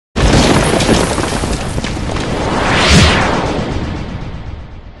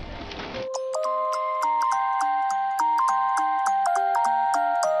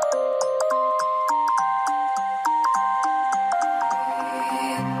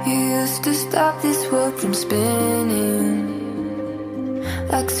You used to stop this world from spinning.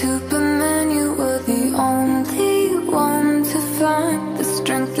 Like Superman, you were the only one to find the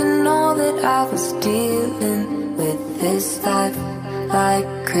strength in all that I was dealing with this life, like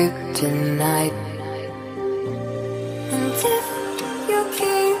kryptonite. And if you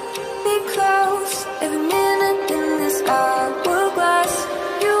keep me close, every minute in this hourglass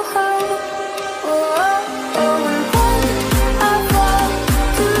you hold. Oh, oh, oh, and when I fall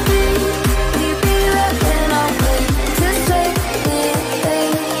too deep, will you be there when I wait to save me?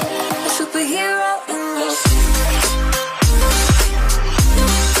 A superhero in your sleep.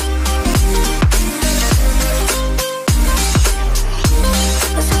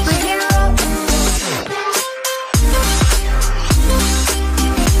 A superhero in your sleep.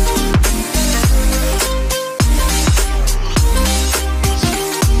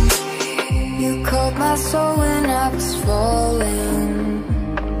 You called my soul when I was falling.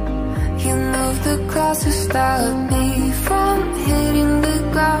 You moved the clouds to stop me from hitting the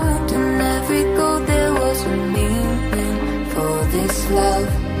ground. And every goal there was a meaning, for this love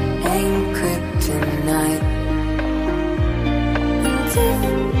ain't kryptonite. And if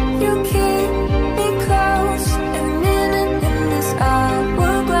you keep me close, every minute in this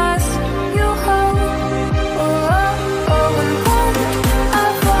hourglass you hold. Oh, oh, oh, and when I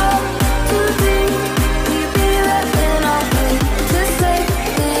fall too deep, will you be there when I wait to save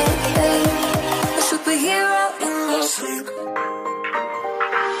me? A superhero in your sleep.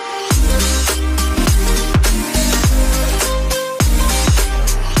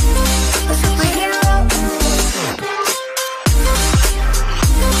 A superhero in your sleep.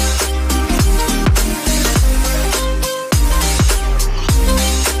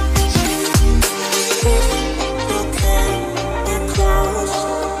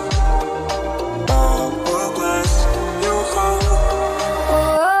 Oh,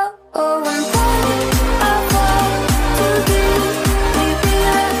 oh, and when I fall too deep, will you be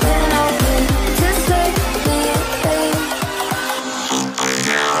there when I wait to save me?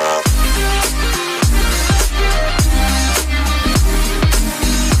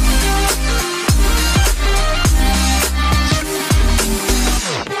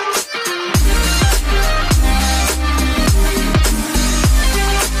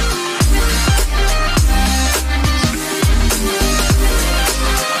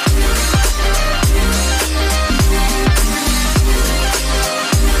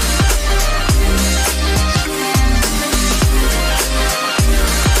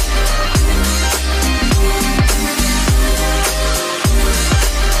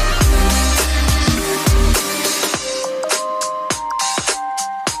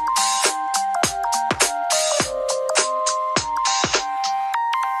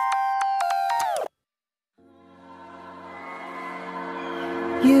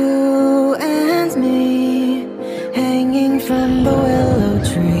 You and me, hanging from the willow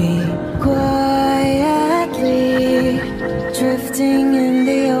tree, quietly drifting in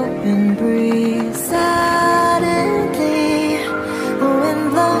the open breeze. Suddenly, the wind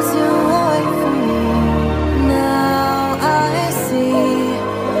blows you away from me. Now I see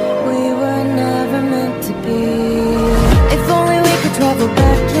we were never meant to be. If only we could travel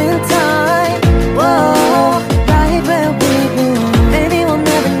back in time. Whoa, right where we belong. Maybe we'll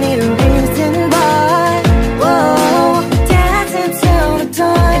never need a reason why. Whoa, dance until the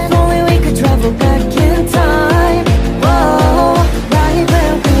dawn. If only we could travel back in time. Whoa, right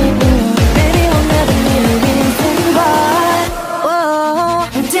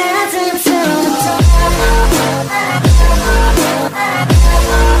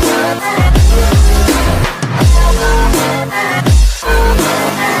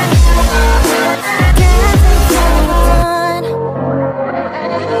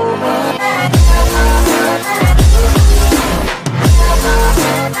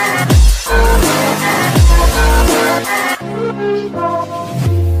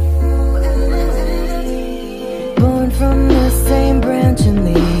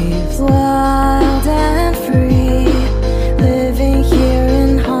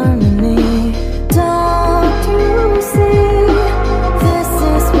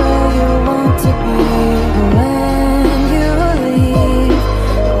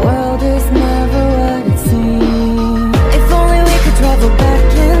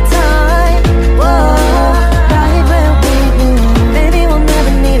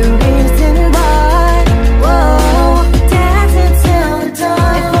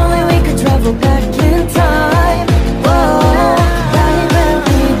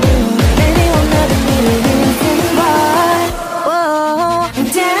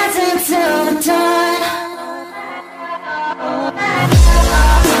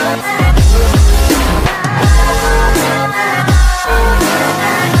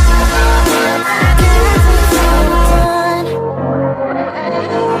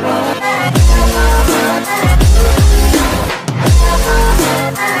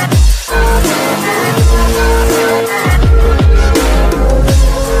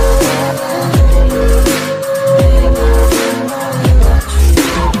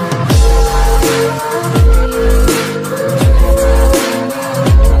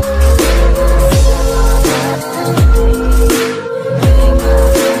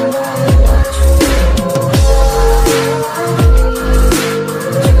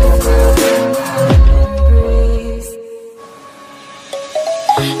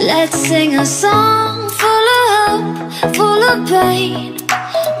Let's sing a song full of hope, full of pain.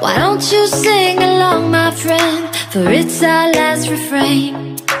 Why don't you sing along, my friend? For it's our last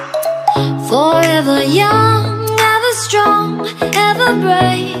refrain. Forever young, ever strong, ever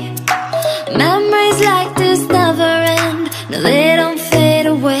brave. Memories like this never end. No, they don't fade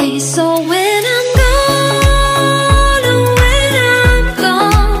away. So when I'm gone, oh, when I'm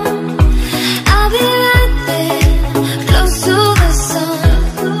gone, I'll be right there, close to the sun.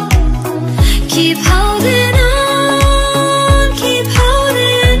 Keep holding on, keep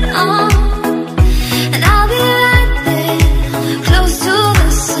holding on. And I'll be right there, close to the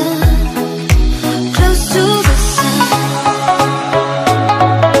sun, close to the sun.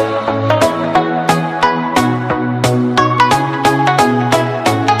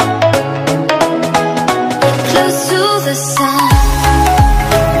 Close to the sun.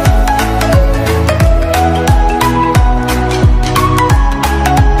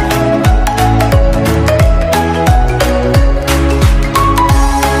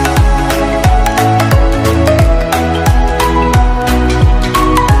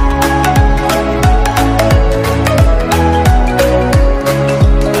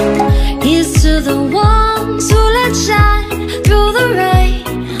 Here's to the ones who let shine through the rain,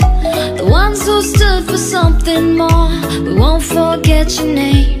 the ones who stood for something more. We won't forget your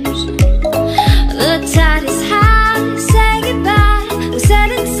names. The tide is high, say goodbye, we're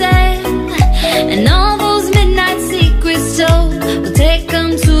setting sail. And all those midnight secrets told, we'll take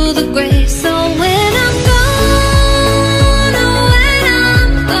them to the grave. So when I'm gone, oh, when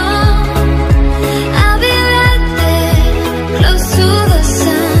I'm gone, I'll be right there, close to the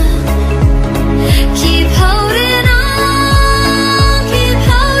sun. Keep holding on, keep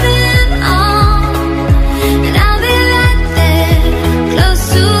holding on. And I'll be right there, close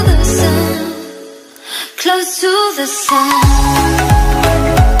to the sun, close to the sun. Close to the sun.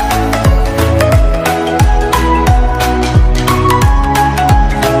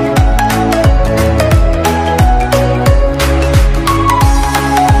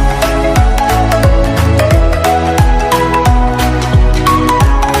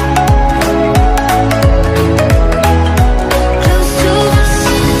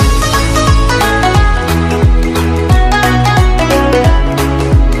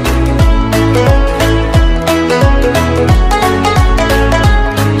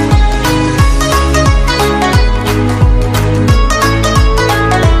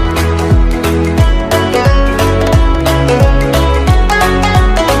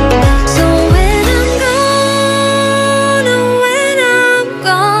 So when I'm gone, oh, when I'm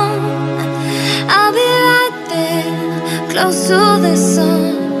gone, I'll be right there, close to the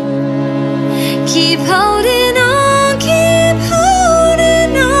sun. Keep holding on, keep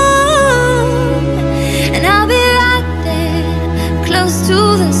holding on. And I'll be right there, close to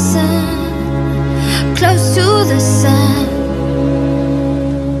the sun, close to the sun.